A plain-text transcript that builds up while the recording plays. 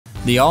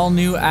The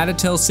all-new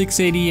Additel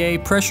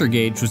 680A pressure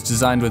gauge was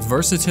designed with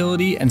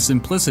versatility and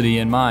simplicity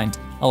in mind,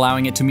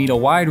 allowing it to meet a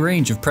wide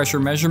range of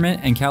pressure measurement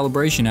and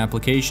calibration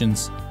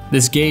applications.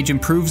 This gauge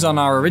improves on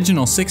our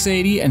original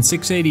 680 and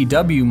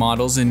 680W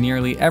models in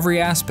nearly every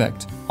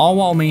aspect, all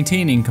while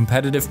maintaining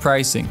competitive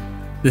pricing.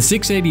 The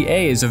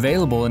 680A is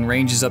available in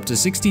ranges up to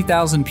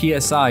 60,000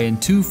 psi in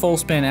 2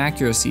 full-span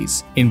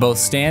accuracies, in both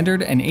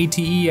standard and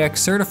ADT680A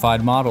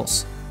certified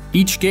models.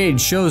 Each gauge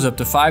shows up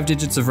to 5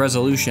 digits of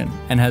resolution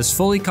and has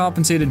fully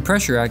compensated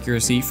pressure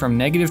accuracy from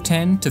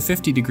 -10 to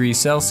 50 degrees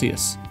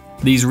Celsius.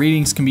 These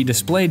readings can be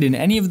displayed in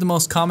any of the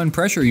most common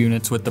pressure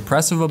units with the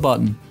press of a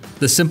button.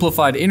 The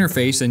simplified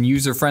interface and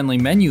user-friendly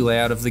menu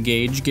layout of the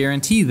gauge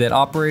guarantee that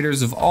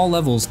operators of all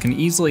levels can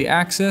easily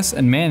access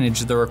and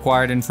manage the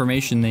required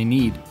information they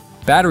need.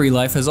 Battery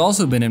life has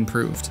also been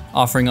improved,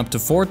 offering up to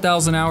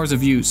 4,000 hours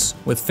of use,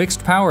 with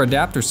fixed power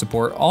adapter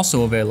support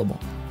also available.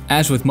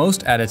 As with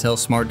most Additel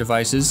smart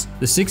devices,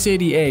 the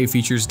 680A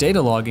features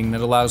data logging that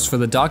allows for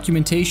the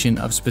documentation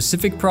of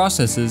specific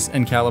processes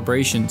and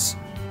calibrations.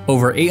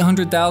 Over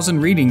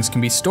 800,000 readings can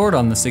be stored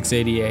on the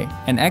 680A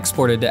and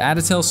exported to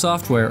Additel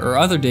software or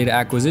other data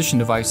acquisition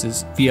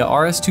devices via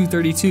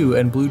RS-232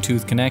 and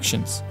Bluetooth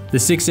connections. The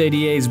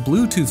 680A's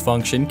Bluetooth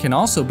function can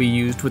also be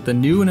used with the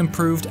new and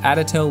improved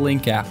Additel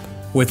Link app.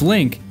 With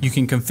Link, you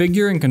can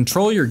configure and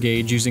control your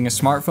gauge using a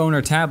smartphone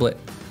or tablet,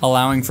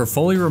 allowing for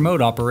fully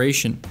remote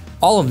operation.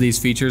 All of these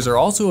features are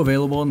also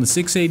available in the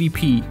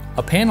 680p,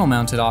 a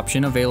panel-mounted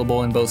option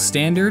available in both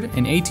standard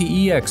and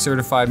ADT680A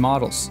certified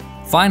models.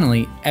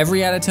 Finally, every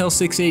Additel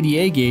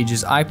 680A gauge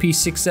is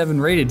IP67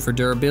 rated for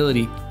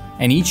durability,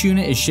 and each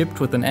unit is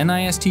shipped with an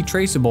NIST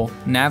traceable,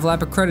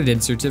 NAVLAB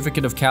accredited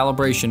certificate of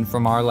calibration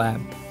from our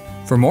lab.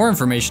 For more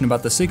information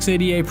about the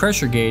 680A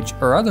pressure gauge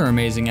or other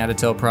amazing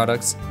Additel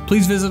products,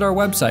 please visit our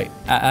website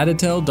at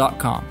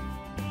additel.com.